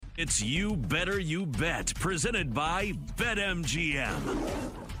It's You Better You Bet, presented by BetMGM.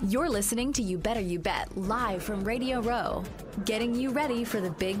 You're listening to You Better You Bet live from Radio Row, getting you ready for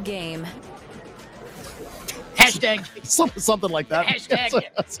the big game. Hashtag something like that.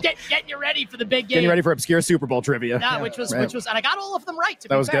 Hashtag getting you ready for the big game. Getting ready for obscure Super Bowl trivia. Which was, and I got all of them right.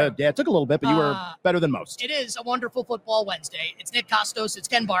 That was good. Yeah, it took a little bit, but you were better than most. It is a wonderful football Wednesday. It's Nick Costos. It's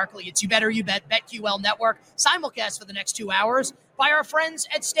Ken Barkley. It's You Better You Bet, BetQL Network, simulcast for the next 2 hours by our friends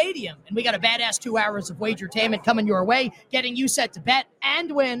at Stadium. And we got a badass 2 hours of wagertainment coming your way, getting you set to bet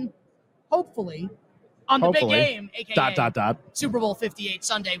and win, hopefully, on the big game, a.k.a. Super Bowl 58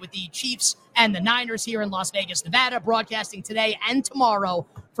 Sunday with the Chiefs and the Niners here in Las Vegas, Nevada, broadcasting today and tomorrow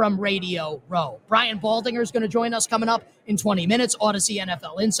from Radio Row. Brian Baldinger is going to join us coming up in 20 minutes, Odyssey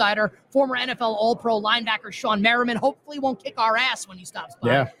NFL Insider. Former NFL All-Pro linebacker Sean Merriman hopefully won't kick our ass when he stops by.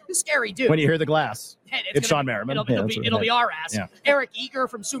 Yeah. He's a scary dude. When you hear the glass, it's Sean Merriman. It'll be our ass. Yeah. Eric Eager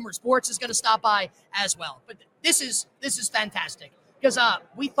from Sumer Sports is going to stop by as well. But this is fantastic because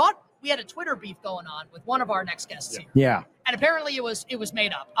we thought we had a Twitter beef going on with one of our next guests here. Yeah. And apparently it was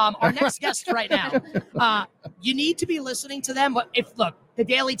made up. Our next guest right now, you need to be listening to them. But the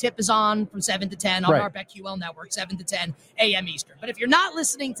Daily Tip is on from 7 to 10 on our BetQL network, 7 to 10 a.m. Eastern. But if you're not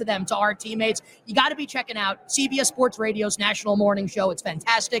listening to them, to our teammates, you got to be checking out CBS Sports Radio's National Morning Show. It's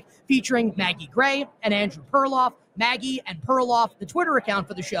fantastic, featuring Maggie Gray and Andrew Perloff. Maggie and Perloff. The Twitter account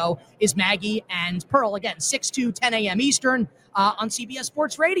for the show is Maggie and Pearl. Again, 6 to 10 a.m. Eastern on CBS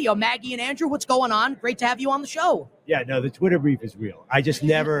Sports Radio. Maggie and Andrew, what's going on? Great to have you on the show. Yeah, no, the Twitter brief is real. I just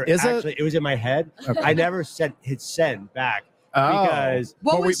never it was in my head. Okay. I never hit send back because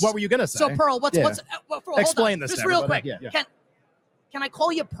what were you gonna say? So Pearl, explain this? Just real quick. Yeah. Can I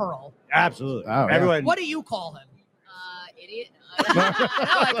call you Pearl? Absolutely. Oh, yeah. Everyone. What do you call him? Idiot. No,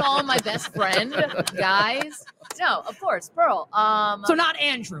 I call him my best friend, guys. No, of course, Pearl. So not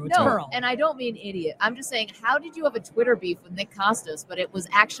Andrew, it's Pearl. And I don't mean idiot. I'm just saying, how did you have a Twitter beef with Nick Costos, but it was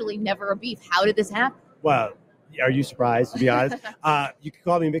actually never a beef? How did this happen? Well, are you surprised, to be honest? You can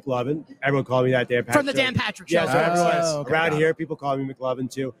call me McLovin. Everyone called me that Dan Patrick From the Dan Patrick Show. Yeah, so around here, people call me McLovin,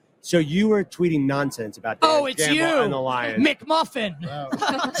 too. So you were tweeting nonsense about Dan it's Campbell you, and the Lions. McMuffin.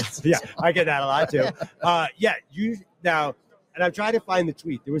 Yeah, I get that a lot, too. And I'm trying to find the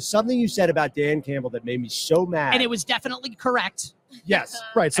tweet. There was something you said about Dan Campbell that made me so mad. And it was definitely correct. Yes.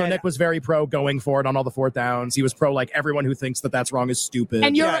 Right. So Nick was very pro going for it on all the fourth downs. He was pro everyone who thinks that that's wrong is stupid.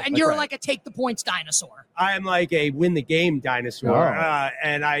 And you're like a take the points dinosaur. I'm like a win the game dinosaur.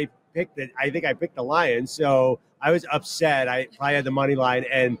 And I think I picked the Lions. So I was upset. I probably had the money line.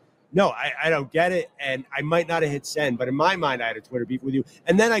 And no, I don't get it. And I might not have hit send. But in my mind, I had a Twitter beef with you.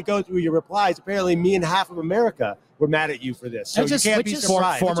 And then I go through your replies. Apparently, me and half of America were mad at you for this. So you can't be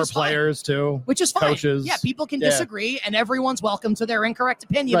surprised. Former players, too. Which is fine. Coaches. Yeah, people can disagree, and everyone's welcome to their incorrect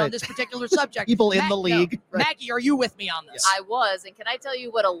opinion on this particular subject. People in the league. No. Maggie, are you with me on this? I was, and can I tell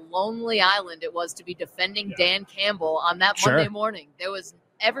you what a lonely island it was to be defending Dan Campbell on that Monday morning? There was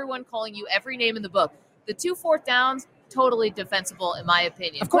everyone calling you every name in the book. The 2 fourth downs, totally defensible in my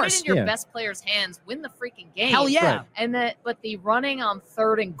opinion. Of course. Put it in your best player's hands, win the freaking game. Hell yeah. Right. And but the running on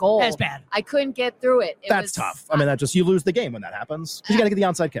 3rd and goal, that's bad. I couldn't get through it. That's tough. I mean, you lose the game when that happens. You got to get the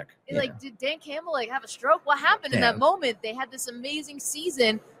onside kick. Did Dan Campbell have a stroke? What happened in that moment? They had this amazing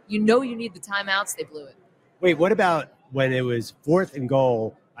season. You need the timeouts. They blew it. Wait, what about when it was 4th and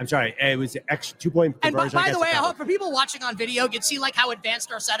goal? I'm sorry, it was an extra 2-point conversion. And by the way, I hope for people watching on video, you can see how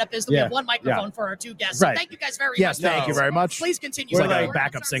advanced our setup is. That we have one microphone for our 2 guests. Right. So thank you guys very much. Yes, thank you very much. Please continue. We're like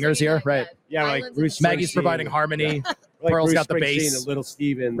backup singers here, right? Yeah, like Bruce Maggie's providing harmony. Pearl's got the bass. And Little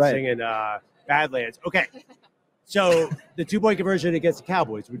Steven singing Badlands. Okay, so the 2-point conversion against the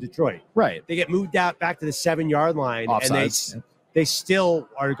Cowboys with Detroit. Right. They get moved out back to the 7-yard line. Offsides. And they still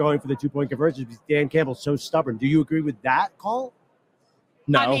are going for the 2-point conversion because Dan Campbell's so stubborn. Do you agree with that call?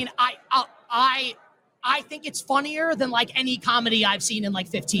 No. I mean, I think it's funnier than any comedy I've seen in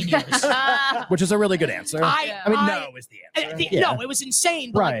 15 years. Which is a really good answer. No is the answer. No, it was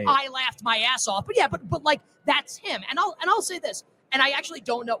insane, but I laughed my ass off. But yeah, but that's him. And I'll say this, and I actually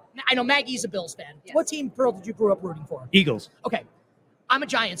don't know. I know Maggie's a Bills fan. Yes. What team, Pearl, did you grow up rooting for? Eagles. Okay, I'm a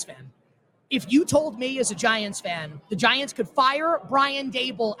Giants fan. If you told me as a Giants fan the Giants could fire Brian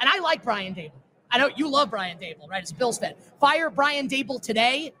Daboll, and I like Brian Daboll. I know you love Brian Daboll, right? As a Bills fan. Fire Brian Daboll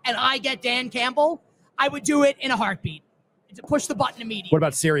today, and I get Dan Campbell, I would do it in a heartbeat. To push the button immediately. What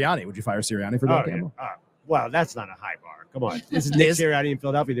about Sirianni? Would you fire Sirianni for Dan Campbell? Well, that's not a high bar. Come on. This is Nick Sirianni in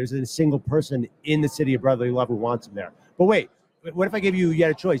Philadelphia. There's a single person in the city of brotherly love who wants him there. But wait, what if I gave you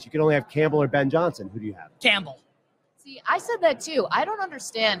had a choice? You could only have Campbell or Ben Johnson. Who do you have? Campbell. See, I said that too. I don't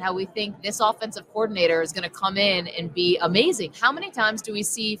understand how we think this offensive coordinator is going to come in and be amazing. How many times do we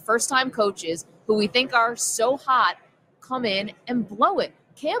see first-time coaches who we think are so hot come in and blow it?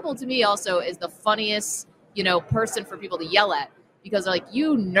 Campbell, to me, also is the funniest, person for people to yell at. Because they're like,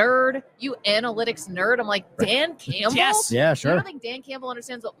 you nerd, you analytics nerd. I'm like, Dan Campbell? Yes. Yeah, sure. You don't think Dan Campbell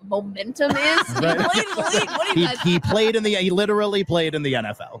understands what momentum is? He played in the league. What do you guys? He literally played in the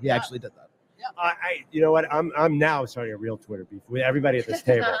NFL. He actually did that. You know what? I'm now starting a real Twitter beef with everybody at this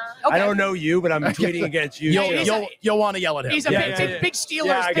table. Okay. I don't know you, but I'm tweeting against you. You'll want to yell at him. He's a big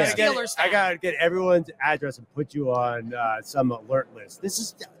Steelers, Steelers fan. I gotta get everyone's address and put you on some alert list. This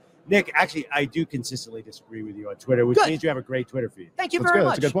is Nick. Actually, I do consistently disagree with you on Twitter, which means you have a great Twitter feed. Thank you That's very good.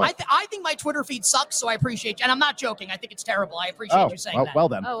 much. That's a good point. I think my Twitter feed sucks, so I appreciate you. And I'm not joking. I think it's terrible. I appreciate you saying that. Well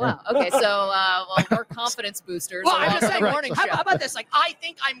then. Oh, wow. Okay, so we're confidence boosters. Well, I'm just saying, morning show. how about this? Like, I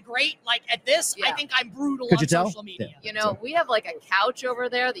think I'm great. Like, at this, I think I'm brutal Could on you tell? social media. We have like a couch over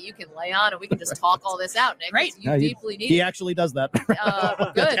there that you can lay on, and we can just talk all this out, Nick. Great. You deeply need He it. actually does that.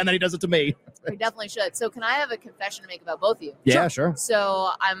 Good. And then he does it to me. We definitely should. So can I have a confession to make about both of you? Yeah, sure. So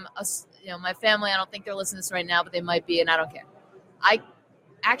my family, I don't think they're listening to this right now, but they might be, and I don't care. I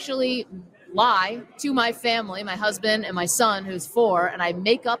actually lie to my family, my husband and my son, who's 4, and I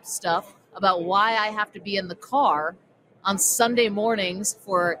make up stuff about why I have to be in the car on Sunday mornings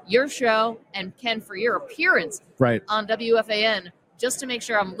for your show and Ken for your appearance on WFAN, just to make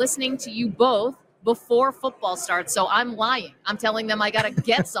sure I'm listening to you both before football starts. So I'm lying. I'm telling them I got to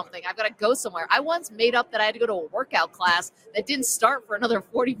get something. I've got to go somewhere. I once made up that I had to go to a workout class that didn't start for another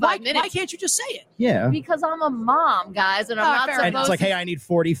 45 minutes. Why can't you just say it? Yeah. Because I'm a mom, guys, and I'm not supposed And it's like, hey, I need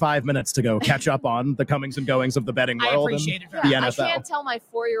 45 minutes to go catch up on the comings and goings of the betting world. I appreciate it. The NFL. I can't tell my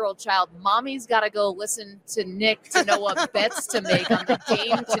 4-year-old child, Mommy's got to go listen to Nick to know what bets to make on the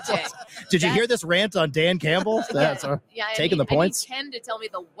game today. Did you hear this rant on Dan Campbell? That's taking the points. I need Ken to tell me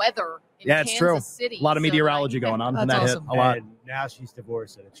the weather in it's Kansas true. City. A lot of meteorology going on. And that awesome. hit a lot. And now she's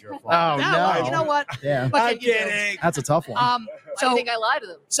divorced, and it's your fault. Oh, no. You know what? Yeah. What I'm can you do? kidding. That's a tough one. Why do you think I lied to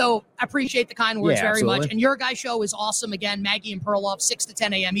them? So I appreciate the kind words Yeah, very absolutely. much. And your guys' show is awesome. Again, Maggie and Perloff, 6 to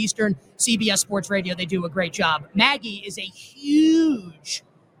 10 a.m. Eastern, CBS Sports Radio. They do a great job. Maggie is a huge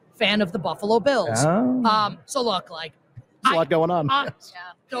fan of the Buffalo Bills. Oh. So look, like, There's a lot going on.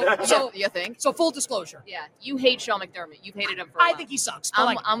 so You think? so full disclosure. Yeah, you hate Sean McDermott. You've hated him for a I while. think he sucks.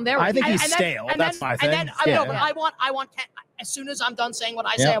 But I'm there with I think you. he's stale. That's my thing. And then Yeah. I want Ken, as soon as I'm done saying what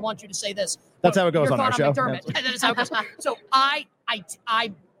I say, Yeah. I want you to say this. That's how it goes Your on our thought show. McDermott. And then it's how it goes. So I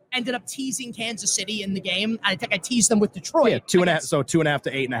ended up teasing Kansas City in the game. I think I teased them with Detroit. Yeah, 2.5. So 2.5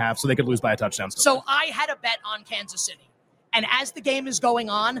 to 8.5. So they could lose by a touchdown. So I had a bet on Kansas City. And as the game is going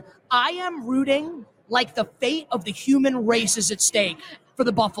on, I am rooting like the fate of the human race is at stake for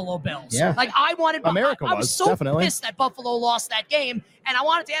the Buffalo Bills. Yeah. Like I wanted America I was was, so definitely. pissed that Buffalo lost that game. And I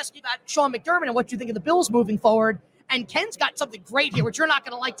wanted to ask you about Sean McDermott and what you think of the Bills moving forward. And Ken's got something great here, which you're not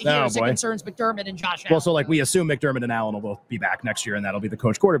going to like to hear Oh, as it boy. concerns McDermott and Josh Allen. Well, so like we assume McDermott and Allen will both be back next year, and that'll be the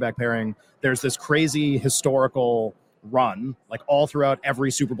coach quarterback pairing. There's this crazy historical run, like all throughout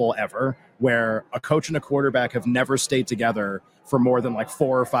every Super Bowl ever, where a coach and a quarterback have never stayed together for more than like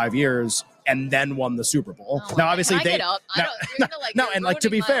 4 or 5 years and then won the Super Bowl. Oh, now, obviously, can I get up? I don't, you're gonna, like, you're and like to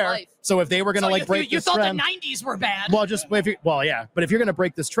be ruining my fair, life. so if they were going to So like break you this thought trend, the 90s were bad. well, yeah, but if you're going to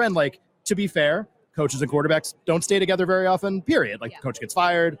break this trend, like to be fair, coaches and quarterbacks don't stay together very often, period. Like the coach gets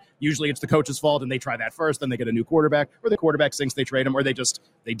fired. Usually it's the coach's fault and they try that first. Then they get a new quarterback, or the quarterback thinks they trade him, or they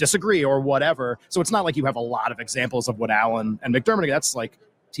disagree or whatever. So it's not like you have a lot of examples of what Allen and McDermott, that's like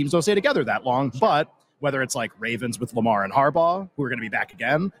teams don't stay together that long. But whether it's like Ravens with Lamar and Harbaugh, who are going to be back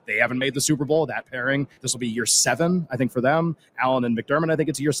again, they haven't made the Super Bowl, that pairing. This will be year 7, I think, for them. Allen and McDermott, I think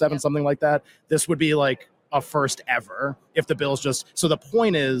it's year 7, something like that. This would be like a first ever if the Bills just. So the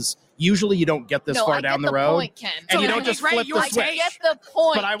point is, usually you don't get this far down the road, point, Ken. and So you don't he's just right, flip you're the right. switch. I get the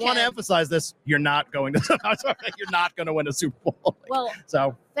point. But I want to Ken. emphasize this: you're not going to. You're not going to win a Super Bowl. Well,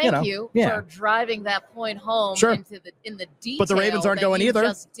 so thank you yeah. for driving that point home Sure. in the detail. But the Ravens aren't that going you either.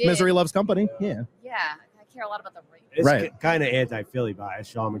 just did. Misery loves company. Yeah. Yeah, I care a lot about the Ravens. It's Right. kind of anti-Philly bias.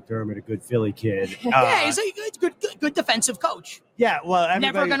 Sean McDermott, a good Philly kid. yeah, he's a good defensive coach. Yeah, well, Never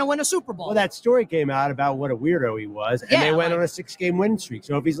everybody. going to win a Super Bowl. Well, that story came out about what a weirdo he was, and Yeah, they went like- on a 6-game win streak.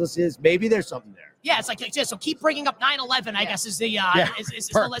 So if he's listening, maybe there's something there. Yeah, it's like so. Keep bringing up 9/11. I guess is the is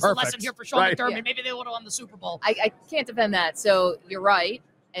the lesson Perfect. here for Sean Right. McDermott. Yeah. Maybe they would have won the Super Bowl. I can't defend that. So you're right.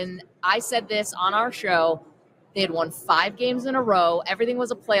 And I said this on our show. They had won 5 games in a row. Everything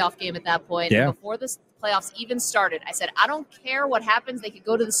was a playoff game at that point. Yeah. And before the playoffs even started, I said, I don't care what happens. They could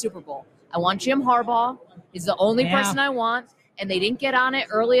go to the Super Bowl. I want Jim Harbaugh. He's the only Yeah. person I want. and they didn't get on it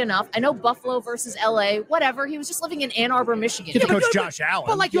early enough. I know Buffalo versus LA, whatever. He was just living in Ann Arbor, Michigan. Get to coach Josh Allen.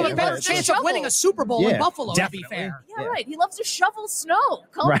 But like you have a better chance of winning a Super Bowl in Buffalo, definitely. to be fair. Yeah, right. He loves to shovel snow.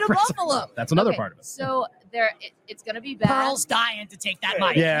 Come to Buffalo. That's another part of it. So it's going to be bad. Pearl's dying to take that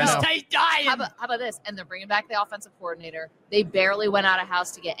mic. Yeah, He's dying. How about this? And they're bringing back the offensive coordinator. They barely went out of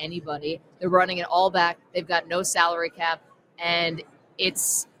house to get anybody. They're running it all back. They've got no salary cap. And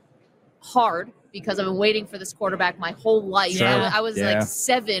it's hard because I've been waiting for this quarterback my whole life. Sure. I was like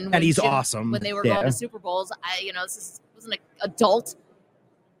 7 and he's awesome when they were going to Super Bowls. This wasn't an adult,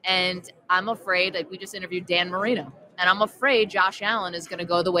 and I'm afraid. Like we just interviewed Dan Marino, and I'm afraid Josh Allen is going to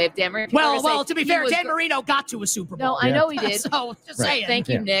go the way of Dan Marino. Well, to be fair, Dan Marino got to a Super Bowl. No, I know he did. So just saying. Thank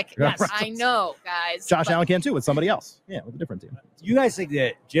you, Nick. Yeah. Yes, I know, guys. Josh Allen can too with somebody else. Yeah, with a different team. You guys think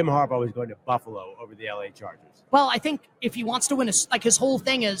that Jim Harbaugh was going to Buffalo over the LA Chargers? Well, I think if he wants to win his whole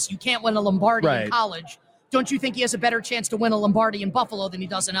thing is you can't win a Lombardi in college. Don't you think he has a better chance to win a Lombardi in Buffalo than he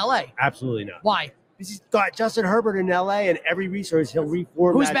does in LA? Absolutely not. Why? Because he's got Justin Herbert in LA, and every resource he'll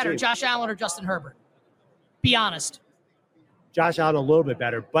reform. Who's that better, team. Josh Allen or Justin Herbert? Be honest. Josh Allen a little bit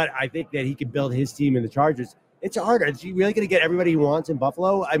better, but I think that he can build his team in the Chargers. It's harder. Is he really going to get everybody he wants in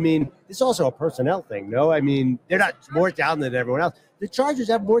Buffalo? I mean, this is also a personnel thing, no? I mean, they're not more talented than everyone else. The Chargers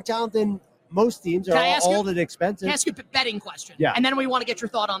have more talent than most teams. Are all old and expensive. Can I ask you a betting question? Yeah. And then we want to get your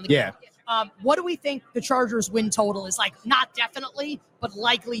thought on the game. What do we think the Chargers win total is like? Not definitely, but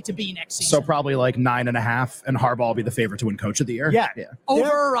likely to be next season. So probably like 9.5, and Harbaugh will be the favorite to win Coach of the Year. Yeah. Over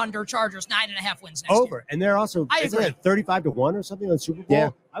or under Chargers 9.5 wins next year. Over. And they're also I agree. 35-1 or something on Super Bowl. Yeah.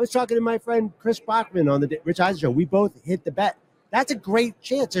 I was talking to my friend Chris Bachman on the Rich Eisen show. We both hit the bet. That's a great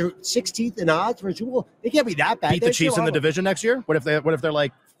chance. They're 16th in odds for a Super Bowl. They can't be that bad. Beat the Chiefs in the division next year? What if they're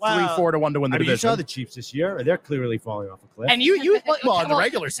like 3-4 to 1 to win the division? You saw the Chiefs this year. They're clearly falling off a cliff. And you well, in the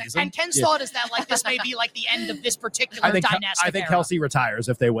regular season. And Ken's thought is that like this may be like the end of this particular dynastic I think era. Kelsey retires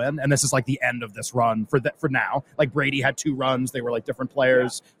if they win, and this is like the end of this run for now. Like Brady had 2 runs; they were like different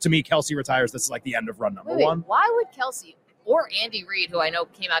players. To me, Kelsey retires. This is like the end of run number 1. Why would Kelsey or Andy Reid, who I know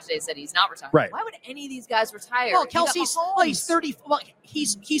came out today and said he's not retiring? Right. Why would any of these guys retire? Well, Kelsey's he's 30. Well,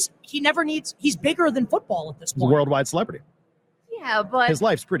 he never needs. He's bigger than football at this He's a point. worldwide celebrity. Yeah, but His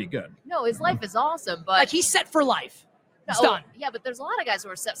life's pretty good. no, his life is awesome. But Like he's set for life. He's done. Yeah, but there's a lot of guys who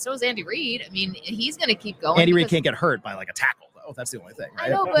are set. So is Andy Reid. I mean, he's going to keep going. Andy Reid because- can't get hurt by like a tackle, though. That's the only thing, right?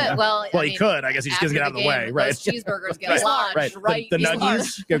 I know, but well, I he mean, could. I guess he just doesn't get out of the after way, game, right? Those cheeseburgers get Right. launched Right. The he's nuggies.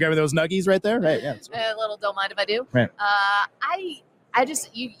 launched. Go give me those nuggies right there. Right. Yeah. A little don't mind if I do. Right. I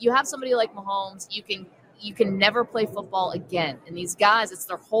just you have somebody like Mahomes, you can never play football again. And these guys, it's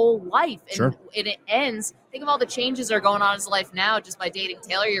their whole life. And, Sure. and it ends. Think of all the changes that are going on in his life now just by dating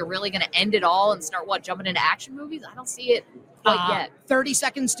Taylor. You're really going to end it all and start jumping into action movies? I don't see it quite yet. 30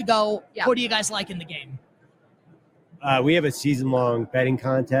 seconds to go. Yeah. Who do you guys like in the game? We have a season-long betting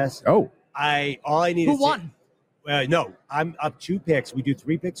contest. Oh. All I need Who is won? No, I'm up 2 picks. We do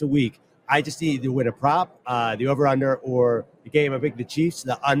 3 picks a week. I just need to win a prop, the over/under, or the game. I pick the Chiefs,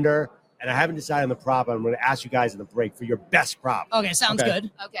 the under, and I haven't decided on the prop. I'm going to ask you guys in the break for your best prop. Okay, sounds good.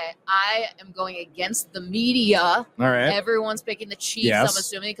 Okay, I am going against the media. All right. Everyone's picking the Chiefs, Yes. I'm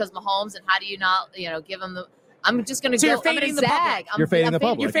assuming, because Mahomes, and how do you not, give them the – I'm just going to So go – you're I'm going fading to the zag. You're fading the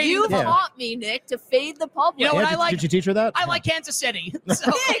public. You're fading You the public. taught me, Nick, to fade the public. You know what I did, like? Did you teach her that? I like Kansas City. So,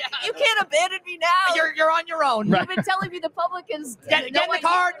 Nick, you can't abandon me now. you're on your own. You've been telling me the public is – Get in the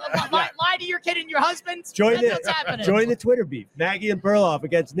card. Lie to your kid and your husband. Join That's what's happening. the Twitter beef. Maggie and Perloff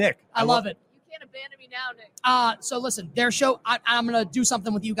against Nick. I love it. You can't abandon me now, Nick. So listen, their show. I'm gonna do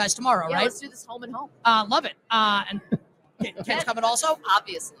something with you guys tomorrow, Yeah, right? let's do this home and home. Love it. And Ken's coming also.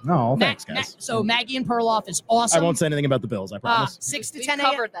 Obviously. No, thanks, guys. So Maggie and Perloff is awesome. I won't say anything about the Bills. I promise. 6 to We 10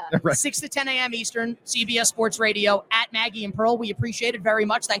 a.m. covered that. Right. 6 to 10 a.m. Eastern, CBS Sports Radio at Maggie and Pearl. We appreciate it very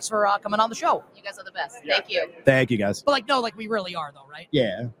much. Thanks for coming on the show. You guys are the best. Thank you. Thank you, guys. But we really are though, right?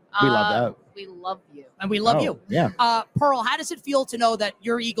 Yeah, we love that. We love you. And we love you. Yeah. Pearl, how does it feel to know that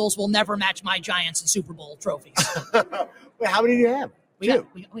your Eagles will never match my Giants in Super Bowl trophies? Wait, how many do you have? We had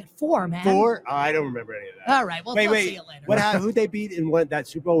 4, man. 4? Oh, I don't remember any of that. All right. Well, we'll see you later. Who'd they beat in that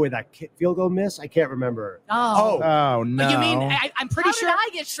Super Bowl with that field goal miss? I can't remember. Oh no. You mean I'm pretty How sure did I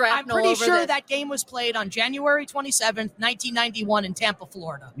get I'm shrapnel pretty over sure this? that game was played on January 27th, 1991 in Tampa,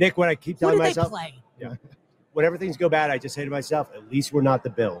 Florida. Nick, what I keep Who telling did they myself, play? whenever things go bad, I just say to myself, at least we're not the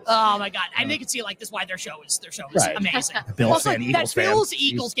Bills. Oh my God! And they can see this is why their show is Right. amazing. Bills Also, fan, Eagles that fan. Bills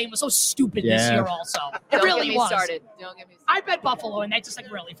Eagles game was so stupid this Yeah. year. Also, it Don't really get me was. started. Don't get me started. I bet Buffalo, and that's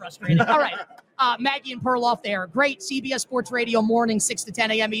just really frustrating. All right, Maggie and Perloff there. Great CBS Sports Radio morning, 6 to 10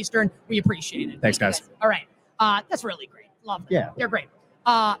 a.m. Eastern. We appreciate it. Thanks, guys. All right, that's really great. Love them. Yeah. They're great.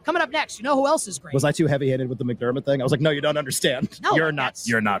 Coming up next, you know who else is great? Was I too heavy-handed with the McDermott thing? I was like, no, you don't understand. No, you're not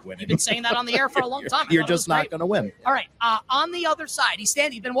winning. You've been saying that on the air for a long time. You're just not going to win. All right. On the other side, he's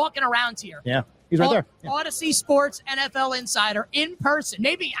been walking around here. Yeah, he's right there. Yeah. Odyssey Sports NFL Insider in person.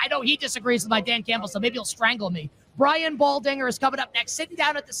 Maybe, I know he disagrees with my Dan Campbell, so maybe he'll strangle me. Brian Baldinger is coming up next, sitting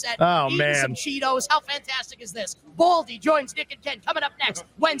down at the set, eating some Cheetos. How fantastic is this? Baldy joins Nick and Ken coming up next,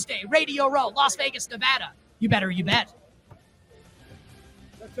 Wednesday, Radio Row, Las Vegas, Nevada. You better, you bet.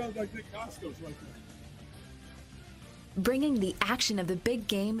 That sounds like Nick Costos right there. Bringing the action of the big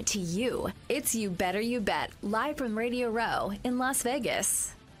game to you. It's You Better You Bet, live from Radio Row in Las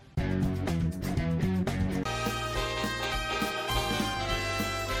Vegas.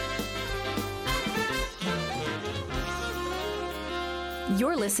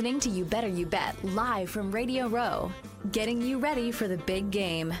 You're listening to You Better You Bet, live from Radio Row, getting you ready for the big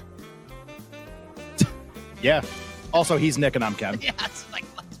game. Yeah. Also, he's Nick and I'm Ken. Yeah, it's like,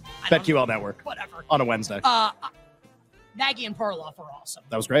 BetQL Network. Whatever. On a Wednesday. Maggie and Perloff are awesome.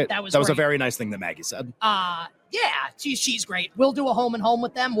 That was great. That was a very nice thing that Maggie said. Yeah, she's great. We'll do a home and home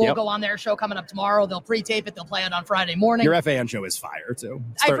with them. We'll go on their show coming up tomorrow. They'll pre-tape it. They'll play it on Friday morning. Your FAN show is fire, too.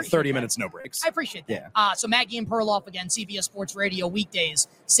 It's 30 minutes, no breaks. I appreciate that. Yeah. So Maggie and Perloff, again, CBS Sports Radio, weekdays,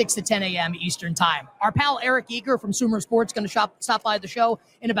 6 to 10 a.m. Eastern Time. Our pal Eric Eager from Sumer Sports going to stop by the show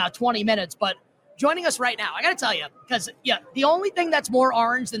in about 20 minutes. But joining us right now, I got to tell you, because, the only thing that's more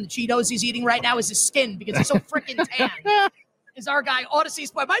orange than the Cheetos he's eating right now is his skin, because he's so freaking tan. Is our guy Odyssey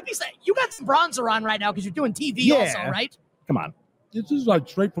Sport. Might be saying you got some bronzer on right now because you're doing TV also, right? Come on. This is like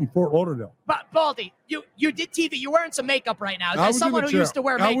straight from Fort Lauderdale. But Baldy, you did TV. You're wearing some makeup right now. As someone who used to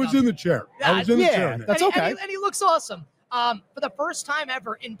wear makeup. I was in the chair. I was in the chair. That's okay. And he looks awesome. For the first time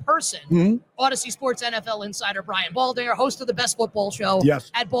ever in person, Odyssey Sports NFL insider Brian Baldinger, host of the best football show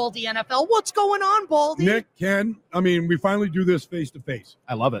at Baldy NFL. What's going on, Baldy? Nick, Ken, we finally do this face to face.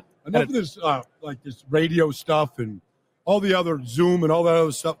 I love it. Enough of this this radio stuff and all the other Zoom and all that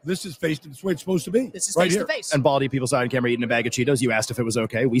other stuff. This is face to face. This way it's supposed to be. This is right face here. to face. And Baldy, people saw on camera eating a bag of Cheetos. You asked if it was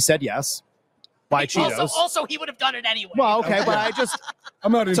okay. We said yes. Buy Cheetos. Also, he would have done it anyway. Well, okay, but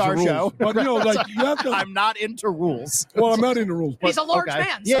I'm not into our rules. show. But, you have to. I'm not into rules. Well, I'm not into rules. But, he's a large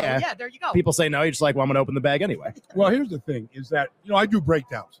man. So, yeah, there you go. People say no. You're just like, well, I'm going to open the bag anyway. Well, here's the thing is that, I do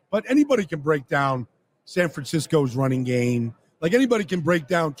breakdowns. But anybody can break down San Francisco's running game. Like, anybody can break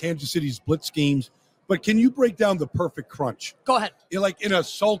down Kansas City's blitz schemes. But can you break down the perfect crunch? Go ahead. Like in a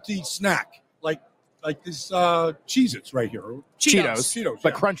salty snack, like this Cheez-Its right here. Cheetos,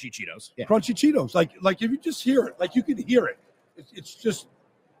 but crunchy Cheetos. Yeah. Crunchy Cheetos. Like if you just hear it, like you can hear it. It's just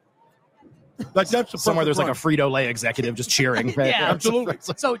like that's the somewhere there's crunch. like a Frito-Lay executive just cheering. Right? Yeah, absolutely.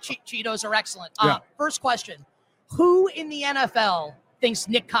 So Cheetos are excellent. First question: who in the NFL thinks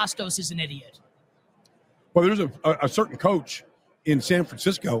Nick Costos is an idiot? Well, there's a certain coach in San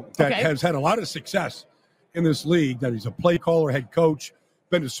Francisco that has had a lot of success in this league, that he's a play caller, head coach,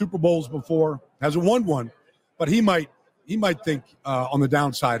 been to Super Bowls before, hasn't won one, but he might think on the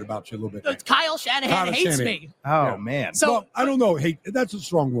downside about you a little bit. Kyle Shanahan hates me. Oh, man. So well, I don't know. Hate, that's a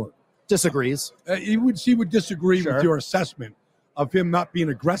strong word. Disagrees. He would disagree with your assessment of him not being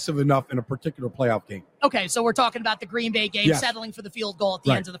aggressive enough in a particular playoff game. Okay, so we're talking about the Green Bay game, settling for the field goal at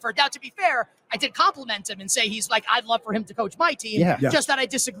the end of the first. Now, to be fair, I did compliment him and say he's like, I'd love for him to coach my team, just that I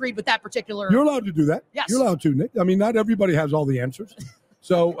disagreed with that particular. You're allowed to do that. Yes. You're allowed to, Nick. Not everybody has all the answers.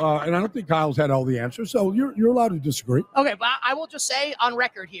 So, and I don't think Kyle's had all the answers. So you're allowed to disagree. Okay, but I will just say on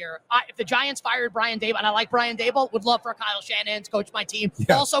record here, if the Giants fired Brian Daboll, and I like Brian Daboll, would love for Kyle Shanahan to coach my team.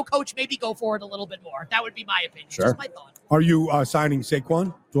 Yeah. Also, coach, maybe go for it a little bit more. That would be my opinion. Just my thought. Are you signing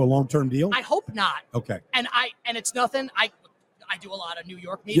Saquon to a long-term deal? I hope not. Okay. And it's nothing. I do a lot of New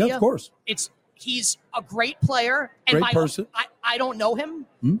York media. Yeah, of course. He's a great player. And great person. I don't know him,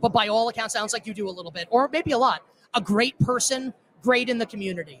 but by all accounts, sounds like you do a little bit, or maybe a lot. A great person, great in the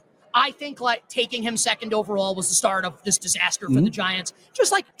community. I think like taking him second overall was the start of this disaster for the Giants.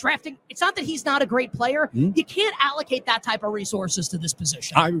 Just like drafting, it's not that he's not a great player. You can't allocate that type of resources to this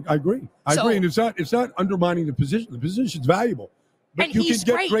position. I agree. I agree, and it's not undermining the position. The position's valuable, but and you can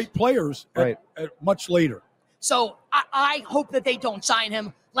get great players at much later. So I hope that they don't sign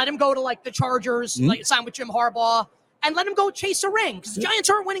him. Let him go to like the Chargers, like sign with Jim Harbaugh, and let him go chase a ring because the Giants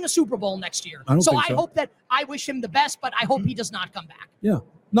aren't winning a Super Bowl next year. I hope that I wish him the best, but I hope he does not come back. Yeah.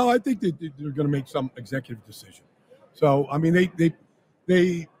 No, I think that they're going to make some executive decision. So, I mean,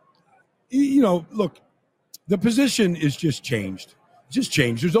 they look, the position is just changed.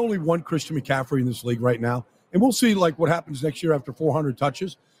 There's only one Christian McCaffrey in this league right now. And we'll see, like, what happens next year after 400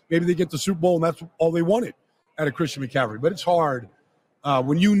 touches. Maybe they get the Super Bowl, and that's all they wanted out of Christian McCaffrey. But it's hard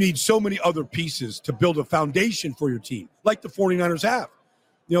when you need so many other pieces to build a foundation for your team, like the 49ers have.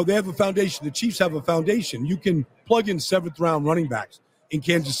 they have a foundation. The Chiefs have a foundation. You can plug in 7th-round running backs in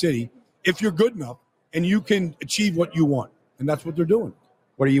Kansas City if you're good enough, and you can achieve what you want, and that's what they're doing.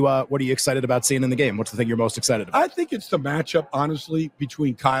 What are you excited about seeing in the game? What's the thing you're most excited about? I think it's the matchup, honestly,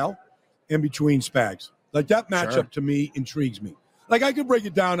 between Kyle and between Spags. Like, that matchup to me intrigues me. Like, I could break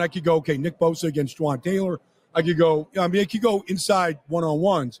it down. I could go, okay, Nick Bosa against Juwan Taylor. I could go inside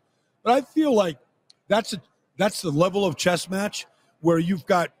one-on-ones. But I feel like that's the level of chess match where you've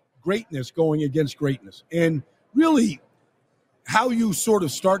got greatness going against greatness. And really, how you sort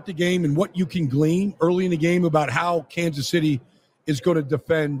of start the game and what you can glean early in the game about how Kansas City is going to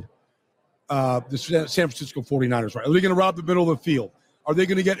defend the San Francisco 49ers. Right? Are they going to rob the middle of the field? Are they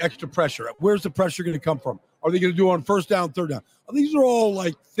going to get extra pressure? Where's the pressure going to come from? Are they going to do it on first down, third down? These are all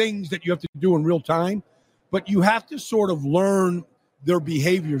like things that you have to do in real time, but you have to sort of learn their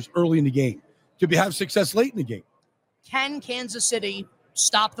behaviors early in the game to have success late in the game. Can Kansas City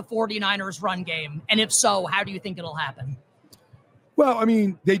stop the 49ers run game? And if so, how do you think it'll happen? Well, I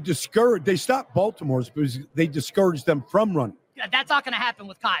mean, they stopped Baltimore's because they discouraged them from running. That's not going to happen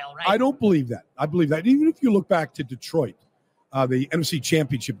with Kyle, right? I don't believe that. I believe that. Even if you look back to Detroit, the NFC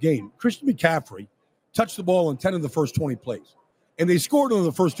Championship game, Christian McCaffrey touched the ball in 10 of the first 20 plays. And they scored on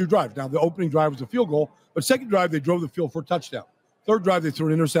the first 2 drives. Now, the opening drive was a field goal, but second drive, they drove the field for a touchdown. Third drive, they threw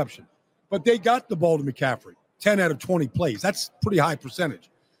an interception. But they got the ball to McCaffrey, 10 out of 20 plays. That's pretty high percentage.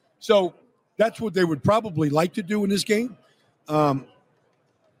 So that's what they would probably like to do in this game.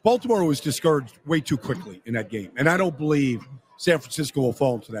 Baltimore was discouraged way too quickly in that game. And I don't believe San Francisco will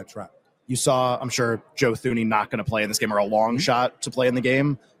fall into that trap. You saw, I'm sure, Joe Thuney not going to play in this game or a long shot to play in the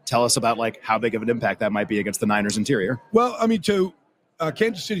game. Tell us about how big of an impact that might be against the Niners interior. Well, I mean, to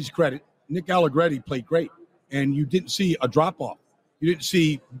Kansas City's credit, Nick Allegretti played great, and you didn't see a drop-off. You didn't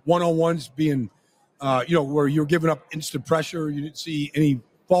see one-on-ones being, where you're giving up instant pressure. You didn't see any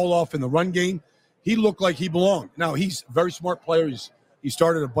fall-off in the run game. He looked like he belonged. Now, he's a very smart player. He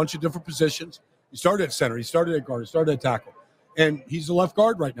started a bunch of different positions. He started at center. He started at guard. He started at tackle. And he's a left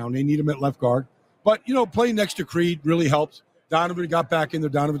guard right now, and they need him at left guard. But, playing next to Creed really helps. Donovan got back in there,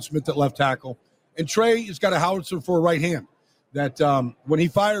 Donovan Smith at left tackle. And Trey has got a howitzer for a right hand that when he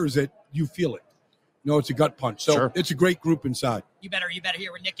fires it, you feel it. It's a gut punch. So It's a great group inside. You better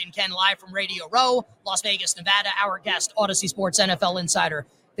hear with Nick and Ken live from Radio Row, Las Vegas, Nevada. Our guest, Odyssey Sports NFL insider,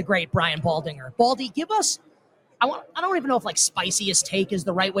 the great Brian Baldinger. Baldy, give us, I don't even know if spiciest take is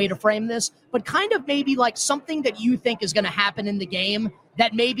the right way to frame this, but kind of maybe something that you think is going to happen in the game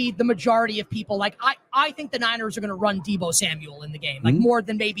that maybe the majority of people, I think the Niners are going to run Deebo Samuel in the game, more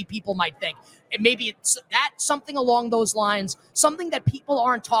than maybe people might think. And maybe it's that, something along those lines, something that people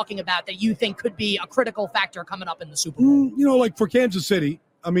aren't talking about that you think could be a critical factor coming up in the Super Bowl. For Kansas City,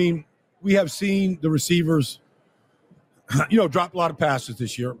 I mean, we have seen the receivers, drop a lot of passes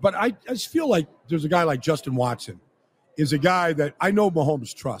this year. But I just feel like there's a guy like Justin Watson is a guy that I know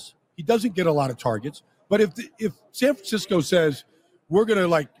Mahomes trusts. He doesn't get a lot of targets. But if San Francisco says, we're going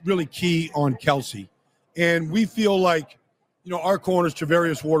to really key on Kelsey, and we feel like, our corners,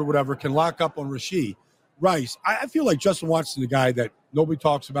 Travarius Ward or whatever, can lock up on Rashee Rice. I feel like Justin Watson is a guy that nobody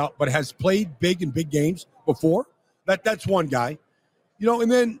talks about, but has played big in big games before. That's one guy. And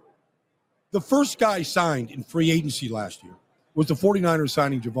then the first guy signed in free agency last year was the 49ers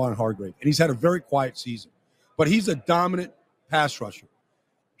signing Javon Hargrave, and he's had a very quiet season. But he's a dominant pass rusher,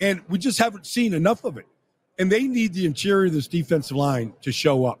 and we just haven't seen enough of it. And they need the interior of this defensive line to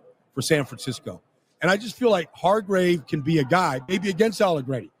show up for San Francisco. And I just feel like Hargrave can be a guy, maybe against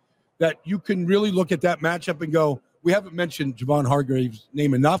Allegretti, that you can really look at that matchup and go, we haven't mentioned Javon Hargrave's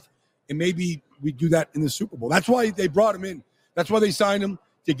name enough, and maybe we do that in the Super Bowl. That's why they brought him in. That's why they signed him,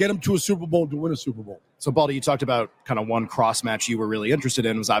 to get him to a Super Bowl and to win a Super Bowl. So, Baldy, you talked about kind of one cross match you were really interested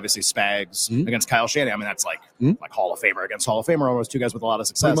in was obviously Spags against Kyle Shanahan. I mean, that's like Hall of Famer against Hall of Famer, almost two guys with a lot of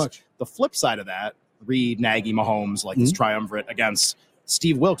success. Pretty much. The flip side of that, Reed, Nagy, Mahomes, this triumvirate against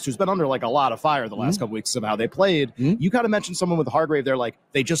Steve Wilkes, who's been under a lot of fire the last couple weeks of how they played. You kind of mentioned someone with Hargrave there,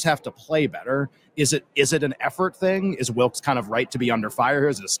 they just have to play better. Is it an effort thing? Is Wilkes kind of right to be under fire here?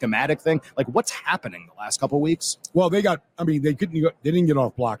 Is it a schematic thing? What's happening the last couple of weeks? Well, they didn't get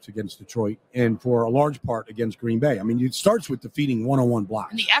off blocks against Detroit, and for a large part against Green Bay. I mean, it starts with defeating one-on-one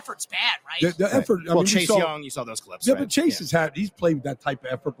blocks. And the effort's bad, right? The effort. Well, Chase Young, you saw those clips. Yeah, right? but Chase he's played that type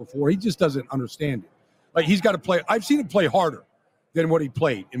of effort before. He just doesn't understand it. He's got to play. I've seen him play harder than what he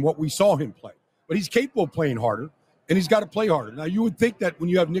played and what we saw him play. But he's capable of playing harder, and he's got to play harder. Now, you would think that when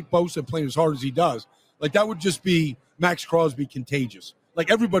you have Nick Bosa playing as hard as he does, that would just be Max Crosby contagious.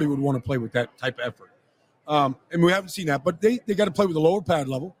 Everybody would want to play with that type of effort. And we haven't seen that. But they got to play with a lower pad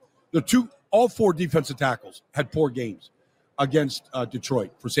level. All four defensive tackles had poor games. against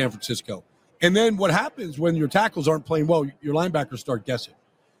Detroit for San Francisco. And then what happens when your tackles aren't playing well, your linebackers start guessing.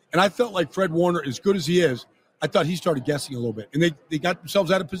 And I felt like Fred Warner, as good as he is, I thought he started guessing a little bit. And they got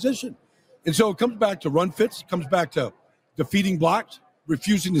themselves out of position. And so it comes back to run fits. It comes back to defeating blocks,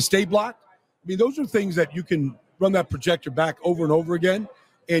 refusing to stay blocked. I mean, those are things that you can run that projector back over and over again,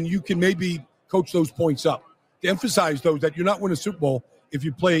 and you can maybe coach those points up to emphasize those, that you're not winning a Super Bowl if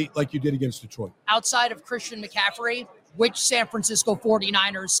you play like you did against Detroit. Outside of Christian McCaffrey, which San Francisco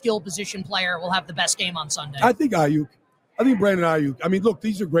 49ers skill position player will have the best game on Sunday? I think Ayuk. I think Brandon Ayuk. I mean, look,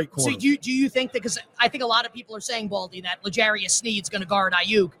 these are great corners. So do you think that, because I think a lot of people are saying, Baldy, that L'Jarius Sneed's going to guard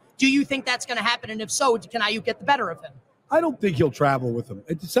Ayuk. Do you think that's going to happen? And if so, can Ayuk get the better of him? I don't think he'll travel with him.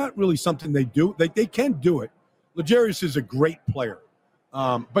 It's not really something they do. They can do it. L'Jarius is a great player.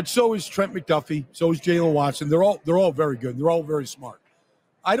 But so is Trent McDuffie. So is Jalen Watson. They're all very good. They're all very smart.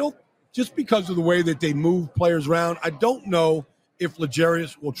 I don't, just because of the way that they move players around, I don't know if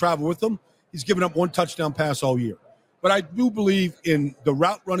L'Jarius will travel with them. He's given up one touchdown pass all year. But I do believe in the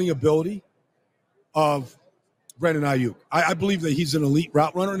route running ability of Brandon Ayuk. I believe that he's an elite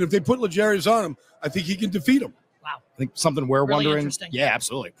route runner. And if they put L'Jarius on him, I think he can defeat him. Wow. I think something we're really wondering. Yeah,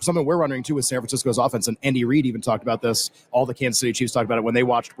 absolutely. Something we're wondering, too, is San Francisco's offense. And Andy Reid even talked about this. All the Kansas City Chiefs talked about it when they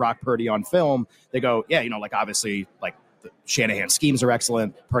watched Brock Purdy on film. They go, yeah, obviously, the Shanahan schemes are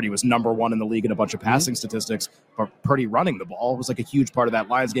excellent. Purdy was number one in the league in a bunch of passing statistics. But Purdy running the ball was like a huge part of that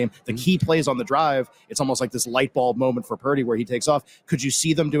Lions game. The key plays on the drive, it's almost like this light bulb moment for Purdy where he takes off. Could you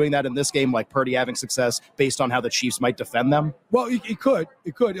see them doing that in this game, like Purdy having success based on how the Chiefs might defend them? Well, it could.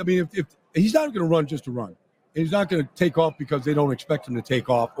 It could. I mean, if he's not going to run just to run. And he's not going to take off because they don't expect him to take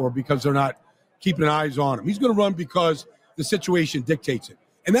off or because they're not keeping eyes on him. He's going to run because the situation dictates it.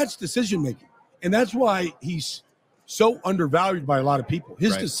 And that's decision-making. And that's why he's so undervalued by a lot of people.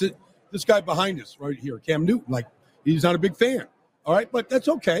 This guy behind us right here, Cam Newton, he's not a big fan. All right, but that's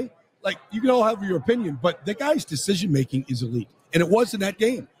okay. You can all have your opinion, but the guy's decision-making is elite. And it was in that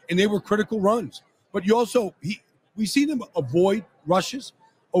game. And they were critical runs. But you also, we've seen him avoid rushes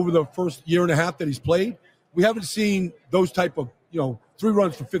over the first year and a half that he's played. We haven't seen those type of, 3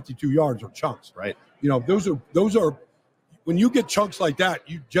 runs for 52 yards or chunks. Right. Those are when you get chunks like that,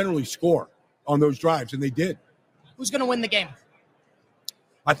 you generally score on those drives, and they did. Who's going to win the game?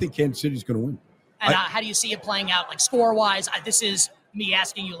 I think Kansas City's going to win. And how do you see it playing out, score-wise? This is me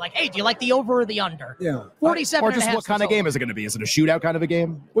asking you, hey, do you like the over or the under? Yeah. 47 or just what kind of game is it going to be? Is it a shootout kind of a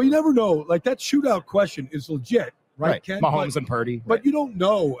game? Well, you never know. That shootout question is legit, right, Ken? Mahomes and Purdy. But you don't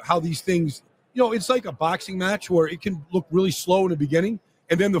know how these things – it's like a boxing match where it can look really slow in the beginning,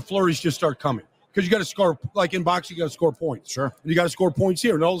 and then the flurries just start coming. Because you got to score, like in boxing, you got to score points. Sure. And you got to score points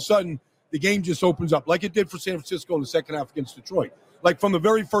here. And all of a sudden, the game just opens up, like it did for San Francisco in the second half against Detroit. From the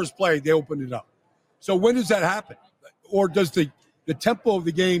very first play, they opened it up. So when does that happen? Or does the tempo of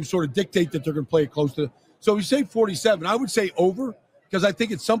the game sort of dictate that they're going to play it close to? So you say 47. I would say over, because I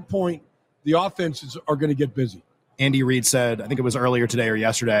think at some point the offenses are going to get busy. Andy Reid said, I think it was earlier today or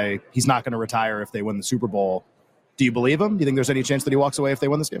yesterday, he's not going to retire if they win the Super Bowl. Do you believe him? Do you think there's any chance that he walks away if they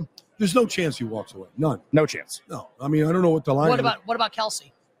win this game? There's no chance he walks away. None. No chance. No. I mean, I don't know what the line is. What about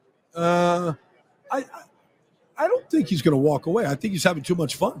Kelsey? I don't think he's going to walk away. I think he's having too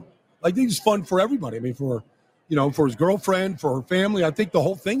much fun. I think it's fun for everybody. I mean, for his girlfriend, for her family. I think the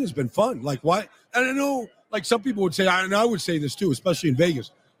whole thing has been fun. Why? And I know, some people would say, and I would say this too, especially in Vegas.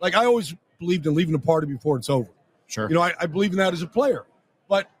 I always believed in leaving the party before it's over. Sure. I believe in that as a player.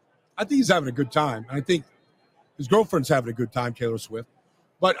 But I think he's having a good time. And I think his girlfriend's having a good time, Taylor Swift.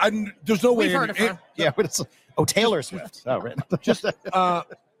 But there's no way. We've heard of her. Yeah, but it's Taylor Swift. Oh, right.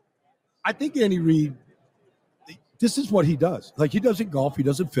 I think Andy Reid, this is what he does. He doesn't golf. He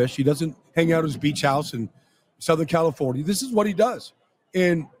doesn't fish. He doesn't hang out at his beach house in Southern California. This is what he does.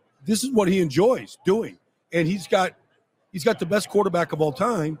 And this is what he enjoys doing. And he's got the best quarterback of all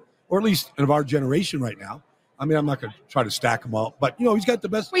time, or at least of our generation right now. I mean, I'm not going to try to stack them up, but, he's got the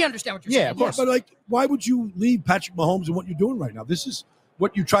best. We understand what you're saying. Yeah, of course. But, why would you leave Patrick Mahomes and what you're doing right now? This is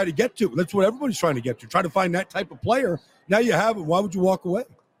what you try to get to. That's what everybody's trying to get to. Try to find that type of player. Now you have it. Why would you walk away?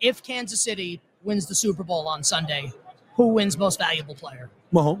 If Kansas City wins the Super Bowl on Sunday, who wins most valuable player?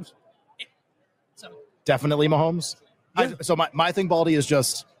 Mahomes. Definitely Mahomes. Yeah. So my thing, Baldy, is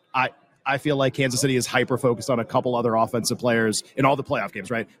just I feel like Kansas City is hyper-focused on a couple other offensive players in all the playoff games,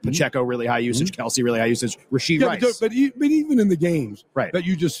 right? Mm-hmm. Pacheco, really high usage. Kelsey, really high usage. Rasheed Rice. But even in the games right. that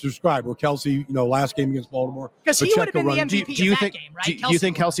you just described, where Kelsey, last game against Baltimore. Because he would have been the MVP in that game, right? Do you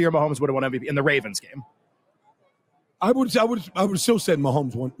think Kelsey or Mahomes would have won MVP in the Ravens game? I would still said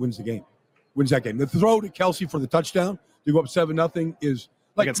Mahomes wins the game, wins that game. The throw to Kelsey for the touchdown to go up 7-0 is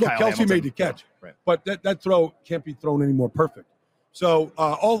Like, Against look, Kyle Kelsey Hamilton. made the catch, Right. but that throw can't be thrown any more perfect. So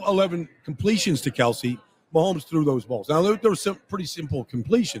all 11 completions to Kelsey, Mahomes threw those balls. Now, there were some pretty simple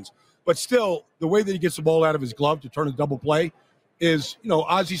completions, but still, the way that he gets the ball out of his glove to turn a double play is,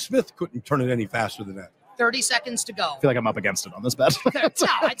 Ozzie Smith couldn't turn it any faster than that. 30 seconds to go. I feel like I'm up against it on this bet. No, it's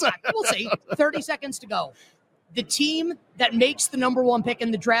not. We'll see. 30 seconds to go. The team that makes the number one pick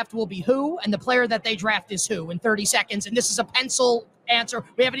in the draft will be who, and the player that they draft is who in 30 seconds. And this is a pencil answer.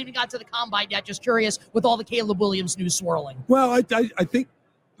 We haven't even got to the combine yet. Just curious with all the Caleb Williams news swirling. Well, I think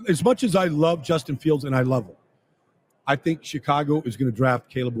as much as I love Justin Fields and I love him, I think Chicago is going to draft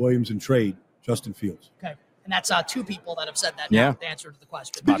Caleb Williams and trade Justin Fields. Okay. And that's two people that have said that Yeah. now, the answer to the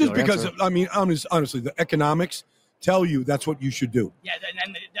question. Just because, honestly, the economics tell you that's what you should do. Yeah,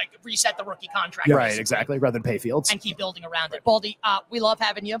 and reset the rookie contract. Right, basically, exactly. Rather than pay Fields. And keep building around it. Baldy, we love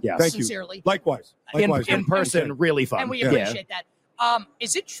having you. Yeah. Thank Sincerely. you. Likewise. In person, really fun. And we appreciate that.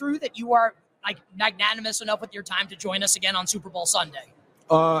 Is it true that you are magnanimous enough with your time to join us again on Super Bowl Sunday?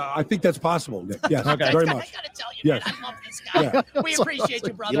 I think that's possible, Nick. Yes, Okay. very I much. got to tell you, Yes. man, I love this guy. We appreciate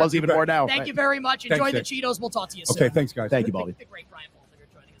you, brother. He loves even more now. Thank you very much. Thanks, Enjoy the Nick. Cheetos. We'll talk to you soon. Okay, thanks, guys. Thank you, Baldy. The great Brian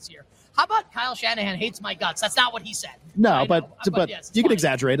Baldinger joining us here. How about Kyle Shanahan hates my guts? That's not what he said. No, I but know, yes, it's you can funny.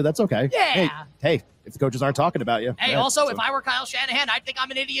 exaggerate it. That's okay. Yeah. Hey, if the coaches aren't talking about you. Hey, yeah, also, so- if I were Kyle Shanahan, I'd think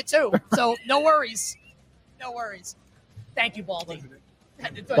I'm an idiot too. So no worries. No worries. Thank you, Baldy.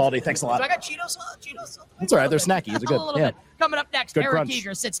 Baldy, thanks a lot. So I got Cheetos. Cheetos. That's all right. They're snacky. They're A good. little Yeah. bit. Coming up next, Good Eric crunch.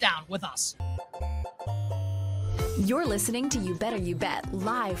 Eager sits down with us. You're listening to You Better You Bet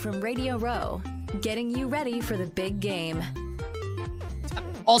live from Radio Row, getting you ready for the big game.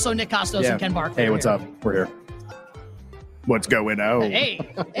 Also, Nick Costos and Ken Barkley. Hey, what's up? We're here. What's going on?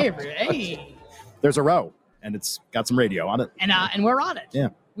 Hey. There's a row, and it's got some radio on it. And we're on it. Yeah.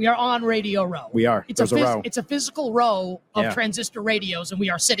 We are on Radio Row. We are. There's a row. It's a physical row of Yeah. transistor radios, and we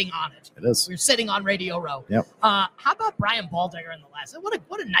are sitting on it. It is. We're sitting on Radio Row. Yep. How about Brian Baldinger in the last?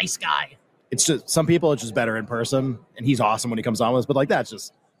 What a nice guy. It's just some people. It's just better in person, and he's awesome when he comes on with us. But like that's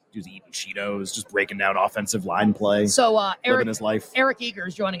just dude's eating Cheetos, just breaking down offensive line play. So living Eric, his life. Eric Eager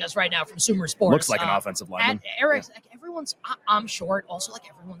is joining us right now from Sumer Sports. Looks like an offensive lineman. And Eric, like everyone's. I'm short. Also, like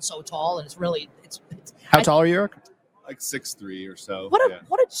everyone's so tall, and it's really. How tall are you, Eric? Like 6'3" or so. What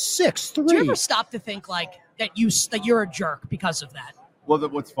a 6'3". Do you ever stop to think like that you're a jerk because of that? Well,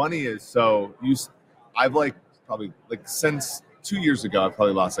 what's funny is I've probably since 2 years ago I've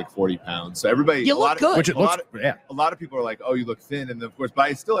probably lost like 40 pounds. So everybody, You look good. Which it looks, a lot of people are like, oh, you look thin, and of course, but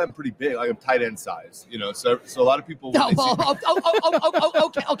I still am pretty big. Like I'm tight end size, So a lot of people. when they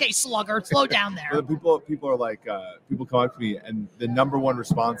see- Okay, slugger, slow down there. But people are like, people come up to me, and the number one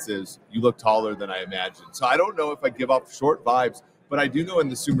response is, "You look taller than I imagined." So I don't know if I give off short vibes, but I do know in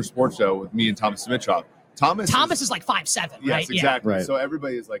the Sumer Sports Show with me and Thomas Dimitrov, Thomas is like 5'7", right? Yes, exactly. Right. So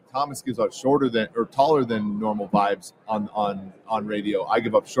everybody is like, Thomas gives out taller than normal vibes on radio. I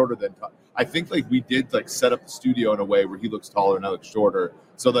give up shorter than. I think we did set up the studio in a way where he looks taller and I look shorter.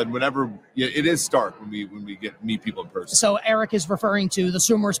 So then whenever it is stark when we meet people in person. So Eric is referring to the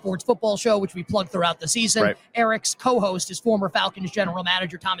Sumer Sports Football Show, which we plug throughout the season. Right. Eric's co-host is former Falcons general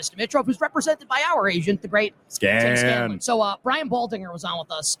manager Thomas Dimitrov, who's represented by our agent, the great Tim Scanlon. So Brian Baldinger was on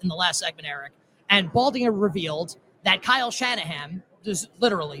with us in the last segment, Eric, and Baldinger revealed that Kyle Shanahan just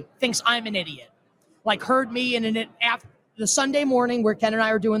literally thinks I'm an idiot. Heard me after the Sunday morning where Ken and I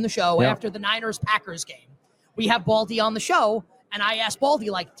are doing the show after the Niners-Packers game. We have Baldy on the show, and I asked Baldy,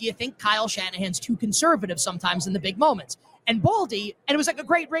 do you think Kyle Shanahan's too conservative sometimes in the big moments? And Baldy, and it was a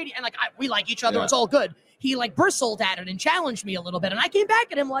great radio, and we like each other, it's all good. He bristled at it and challenged me a little bit, and I came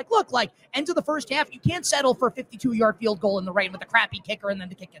back at him look, end of the first half, you can't settle for a 52-yard field goal in the rain with a crappy kicker, and then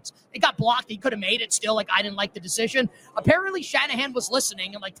the kick it got blocked. He could have made it still. I didn't like the decision. Apparently, Shanahan was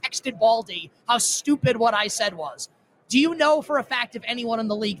listening and texted Baldy how stupid what I said was. Do you know for a fact if anyone in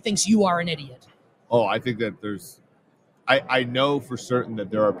the league thinks you are an idiot? Oh, I think that I know for certain that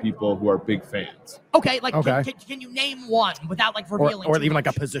there are people who are big fans. Okay, Can you name one without revealing? or too even much?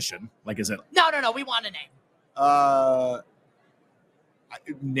 a position? Is it? No. We want a name.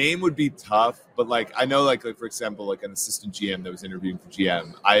 Name would be tough, but I know for example, an assistant GM that was interviewing for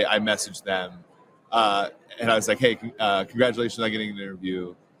GM, I messaged them, and I was like, hey, congratulations on getting an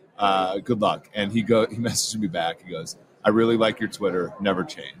interview. Good luck. And he messaged me back. He goes, I really like your Twitter. Never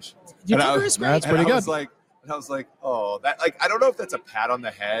change. That's pretty good. I was like, oh, that I don't know if that's a pat on the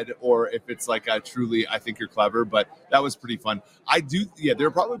head or if it's a truly, I think you're clever, but that was pretty fun. There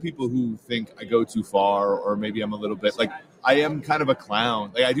are probably people who think I go too far, or maybe I'm a little bit I am kind of a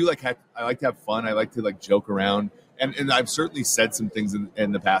clown. I do I like to have fun. I like to joke around, and I've certainly said some things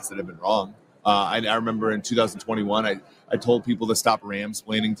in the past that have been wrong. I remember in 2021, I told people to stop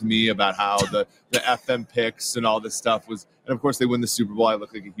Ramsplaining to me about how the FM picks and all this stuff was, and of course they win the Super Bowl. I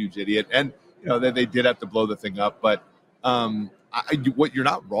look like a huge idiot, and they did have to blow the thing up. But what you're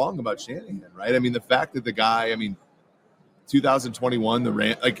not wrong about Shanahan, right? I mean, the fact that the guy,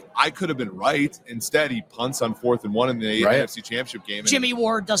 2021, I could have been right. Instead, he punts on 4th and 1 in the NFC Championship game. Jimmy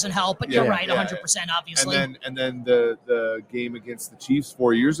Ward doesn't help, but you're right, 100%, obviously. And then the game against the Chiefs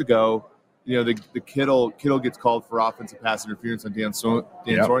 4 years ago, the Kittle gets called for offensive pass interference on Dan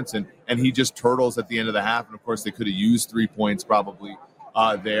Sorensen, and he just turtles at the end of the half. And of course, they could have used 3 points probably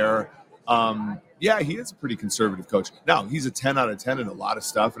there. He is a pretty conservative coach. Now, he's a 10 out of 10 in a lot of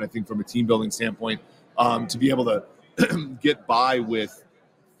stuff, and I think from a team building standpoint, to be able to get by with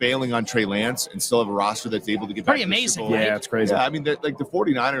failing on Trey Lance and still have a roster that's able to get pretty back amazing. To the Super Bowl. Yeah, it's crazy. Yeah, the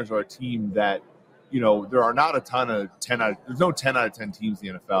 49ers are a team that, there are not a ton of there's no 10 out of 10 teams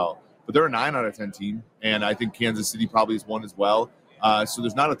in the NFL, but they're a 9 out of 10 team, and I think Kansas City probably is one as well. So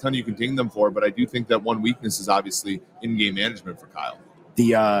there's not a ton you can ding them for, but I do think that one weakness is obviously in-game management for Kyle.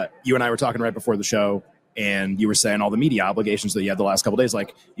 You and I were talking right before the show, and you were saying all the media obligations that you had the last couple of days,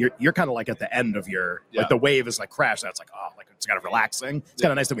 like you're kind of like at the end of your like the wave is like crashed. That's like, it's kind of relaxing. It's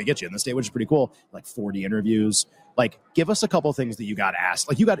kind of nice that we get you in this day, which is pretty cool. Like 40 interviews. Like, give us a couple of things that you got asked.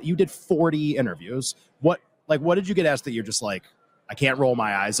 Like you did 40 interviews. What did you get asked that you're just like, I can't roll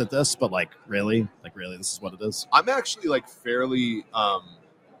my eyes at this, but really, this is what it is? I'm actually fairly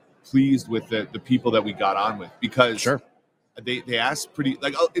pleased with the people that we got on with, because they asked pretty,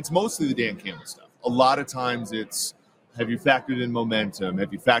 it's mostly the Dan Campbell stuff. A lot of times it's, have you factored in momentum?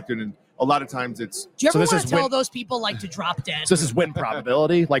 Have you factored in, a lot of times it's. Do you ever want to tell those people to drop dead? So this is win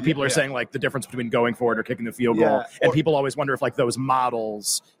probability. Like people are saying the difference between going for it or kicking the field goal. And people always wonder if those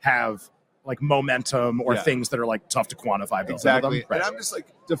models have momentum or things that are tough to quantify. Exactly. Right. And I'm just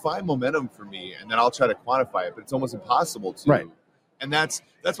define momentum for me, and then I'll try to quantify it, but it's almost impossible to. Right. And that's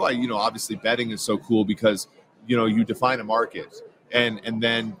why, obviously betting is so cool, because, you define a market. And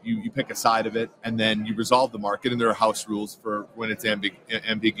then you pick a side of it, and then you resolve the market, and there are house rules for when it's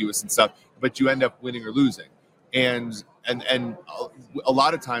ambiguous and stuff, but you end up winning or losing. And a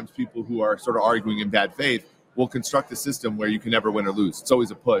lot of times people who are sort of arguing in bad faith will construct a system where you can never win or lose. It's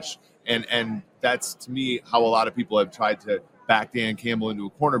always a push. And that's, to me, how a lot of people have tried to back Dan Campbell into a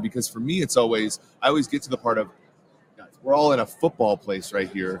corner, because for me, I always get to the part of, guys, we're all in a football place right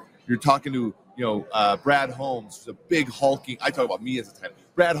here. You're talking to, Brad Holmes, who's a big hulking. I talk about me as a tight end.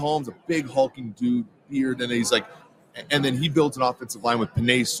 Brad Holmes, a big hulking dude, beard, and he's and then he builds an offensive line with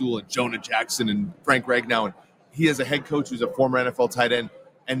Penei Sewell and Jonah Jackson and Frank Ragnow, and he has a head coach who's a former NFL tight end,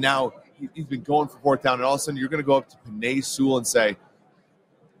 and now he's been going for 4th down, and all of a sudden you're going to go up to Penei Sewell and say,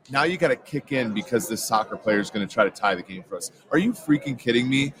 now you got to kick in because this soccer player is going to try to tie the game for us. Are you freaking kidding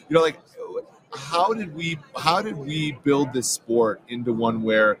me? How did we build this sport into one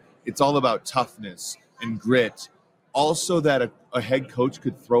where it's all about toughness and grit? Also, that a head coach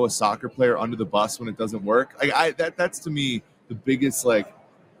could throw a soccer player under the bus when it doesn't work. That's to me the biggest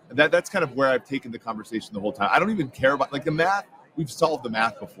that's kind of where I've taken the conversation the whole time. I don't even care about the math. We've solved the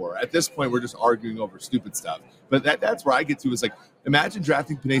math before. At this point, we're just arguing over stupid stuff. But that's where I get to is imagine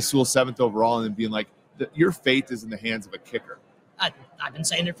drafting Penei Sewell 7th overall and then being your fate is in the hands of a kicker. I've been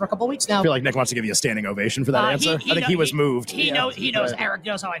saying it for a couple of weeks now. I feel like Nick wants to give you a standing ovation for that answer. I think he was moved. He knows. Eric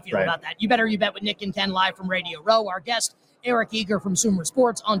knows how I feel about that. You better you bet with Nick and Ken live from Radio Row. Our guest, Eric Eager from Sumer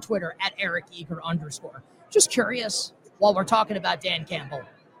Sports, on Twitter at @EricEager_. Just curious, while we're talking about Dan Campbell.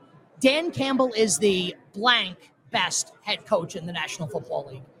 Dan Campbell is the blank best head coach in the National Football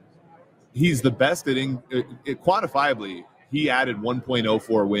League. He's the best at quantifiably. He added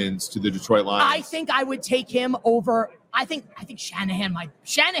 1.04 wins to the Detroit Lions. I think I would take him over. I think Shanahan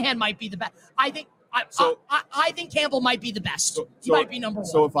might be the best. I think Campbell might be the best. He might be number one.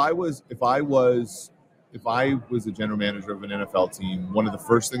 So if I was a general manager of an NFL team, one of the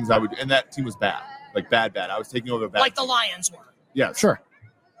first things I would, and that team was bad. Bad. I was taking over bad. Like the Lions were. Yes. Sure.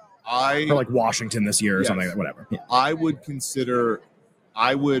 Or Washington this year or something, whatever. Yeah. I would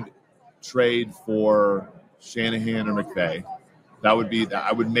trade for Shanahan or McVay. That would be that.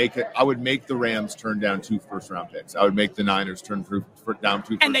 I would make the Rams turn down 2 first-round picks. I would make the Niners turn down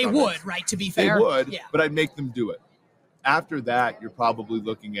 2 and they would, picks. Right, to be fair. They would, but I'd make them do it. After that, you're probably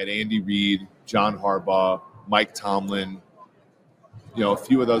looking at Andy Reid, John Harbaugh, Mike Tomlin, a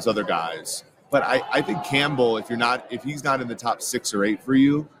few of those other guys. But I think Campbell, if he's not in the top 6 or 8 for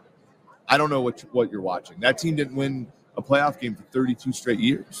you, I don't know what you're watching. That team didn't win a playoff game for 32 straight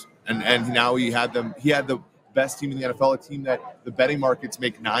years. And now he had the best team in the NFL, a team that the betting markets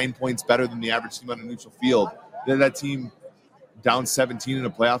make 9 points better than the average team on a neutral field. That team down 17 in a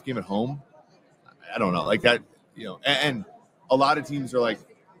playoff game at home. I don't know, like that, and a lot of teams are like,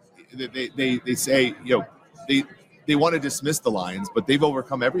 they say, they want to dismiss the Lions, but they've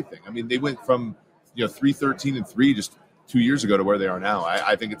overcome everything. I mean, they went from 3-13-3 just 2 years ago to where they are now.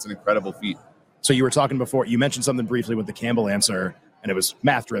 I think it's an incredible feat. So you were talking before, you mentioned something briefly with the Campbell answer, and it was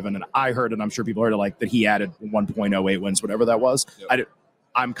math driven, and I heard, and I'm sure people heard it, like that he added 1.08 wins, whatever that was. Yep.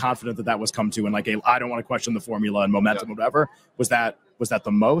 I'm confident that was come to, and like I don't want to question the formula and momentum, yep. Whatever. Was that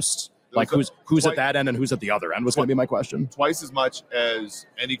the most? Like who's at that end and who's at the other end was going to be my question. Twice as much as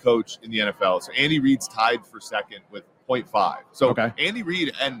any coach in the NFL. So Andy Reid's tied for second with 0.5. So okay. Andy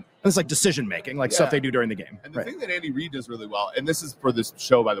Reid, and it's like decision making, like stuff they do during the game. And the thing that Andy Reid does really well, and this is for this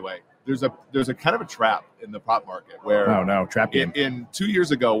show, by the way, there's a kind of a trap in the prop market where trap game. In 2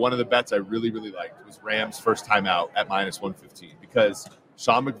 years ago, one of the bets I really, really liked was Rams first time out at -115 because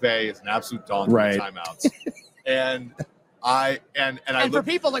Sean McVay is an absolute donkey with timeouts. and for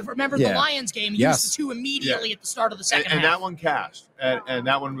people like remember the Lions game, used the two immediately at the start of the second half. And that one cashed, and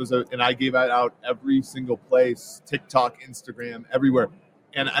that one was and I gave it out every single place, TikTok, Instagram, everywhere.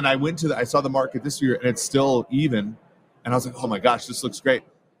 And I saw the market this year, and it's still even, and I was like, oh my gosh, this looks great.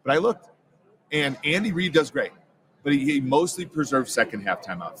 But I looked, and Andy Reid does great, but he mostly preserves second half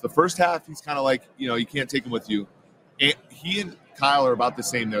timeouts. The first half, he's kind of like, you can't take him with you. And he and Kyle are about the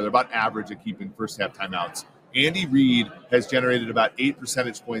same there. They're about average at keeping first half timeouts. Andy Reid has generated about 8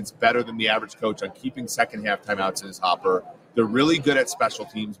 percentage points better than the average coach on keeping second half timeouts in his hopper. They're really good at special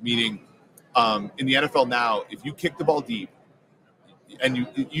teams, meaning in the NFL now, if you kick the ball deep, and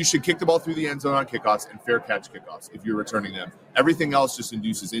you should kick the ball through the end zone on kickoffs and fair catch kickoffs if you're returning them. Everything else just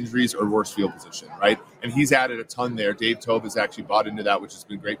induces injuries or worse field position, right? And he's added a ton there. Dave Tobe has actually bought into that, which has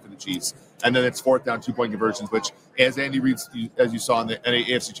been great for the Chiefs. And then it's fourth down 2-point conversions, which as Andy Reid, as you saw in the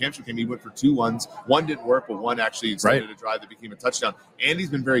AFC Championship game, he went for 2 ones. One didn't work, but one actually extended a drive that became a touchdown. Andy's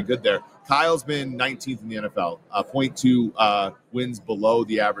been very good there. Kyle's been 19th in the NFL, 0.2 wins below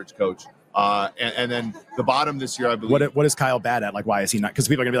the average coach. And then the bottom this year, I believe. What is Kyle bad at? Like, why is he not? Because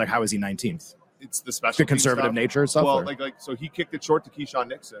people are going to be like, how is he 19th? It's the special conservative nature stuff. Well, so he kicked it short to Keyshawn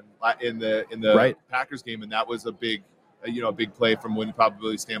Nixon in the Packers game, and that was a big, big play from win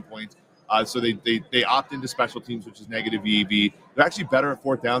probability standpoint. So they opt into special teams, which is negative EAB. They're actually better at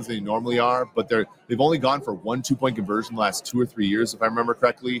fourth downs than they normally are, but they've only gone for 1 2-point conversion the last 2 or 3 years, if I remember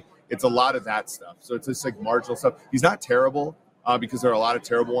correctly. It's a lot of that stuff. So it's just like marginal stuff. He's not terrible. Because there are a lot of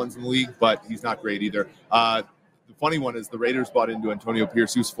terrible ones in the league, but he's not great either. The funny one is the Raiders bought into Antonio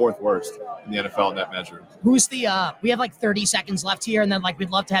Pierce, who's 4th worst in the NFL in that measure. Who's the we have like 30 seconds left here, and then we'd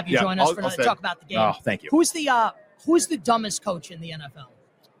love to have you join us to talk about the game. Oh, thank you. Who's the dumbest coach in the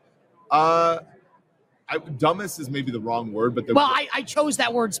NFL? Dumbest is maybe the wrong word, but I chose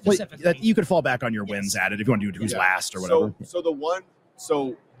that word specifically. Well, you could fall back on your wins at it if you want to do who's last or whatever. So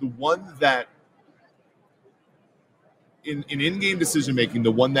the one that in in-game decision-making,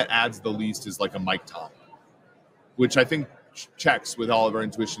 the one that adds the least is like a Mike Tomlin, which I think checks with all of our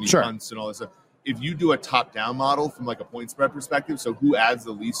intuition, punts and all this stuff. If you do a top-down model from like a point spread perspective, so who adds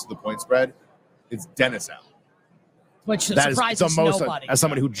the least to the point spread, it's Dennis Allen. Which surprises nobody. As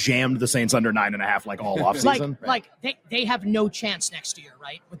somebody who jammed the Saints under 9.5 like all offseason. They have no chance next year,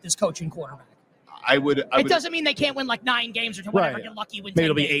 right, with this coaching quarterback. It doesn't mean they can't win like 9 games or whatever. Get lucky with 10 maybe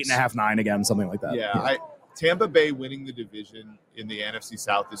it'll be games. 8.5, 9 again, something like that. Yeah. Tampa Bay winning the division in the NFC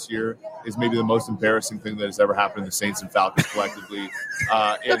South this year is maybe the most embarrassing thing that has ever happened to the Saints and Falcons collectively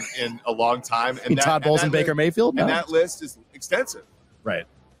in a long time. And Todd Bowles and Baker Mayfield? And that list is extensive. Right.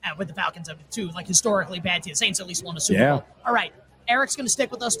 With the Falcons, too, like historically bad team. The Saints at least won a Super Bowl. All right. Eric's going to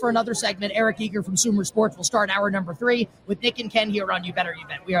stick with us for another segment. Eric Eager from Sumer Sports will start hour number 3 with Nick and Ken here on You Better You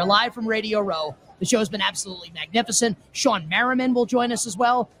Bet. We are live from Radio Row. The show's been absolutely magnificent. Sean Merriman will join us as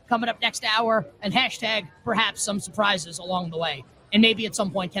well coming up next hour, and hashtag perhaps some surprises along the way. And maybe at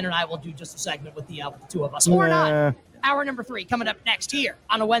some point Ken and I will do just a segment with the two of us. Or not. Hour number 3 coming up next here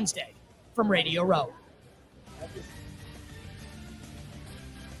on a Wednesday from Radio Row.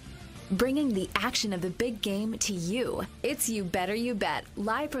 Bringing the action of the big game to you. It's You Better You Bet,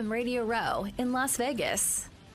 live from Radio Row in Las Vegas.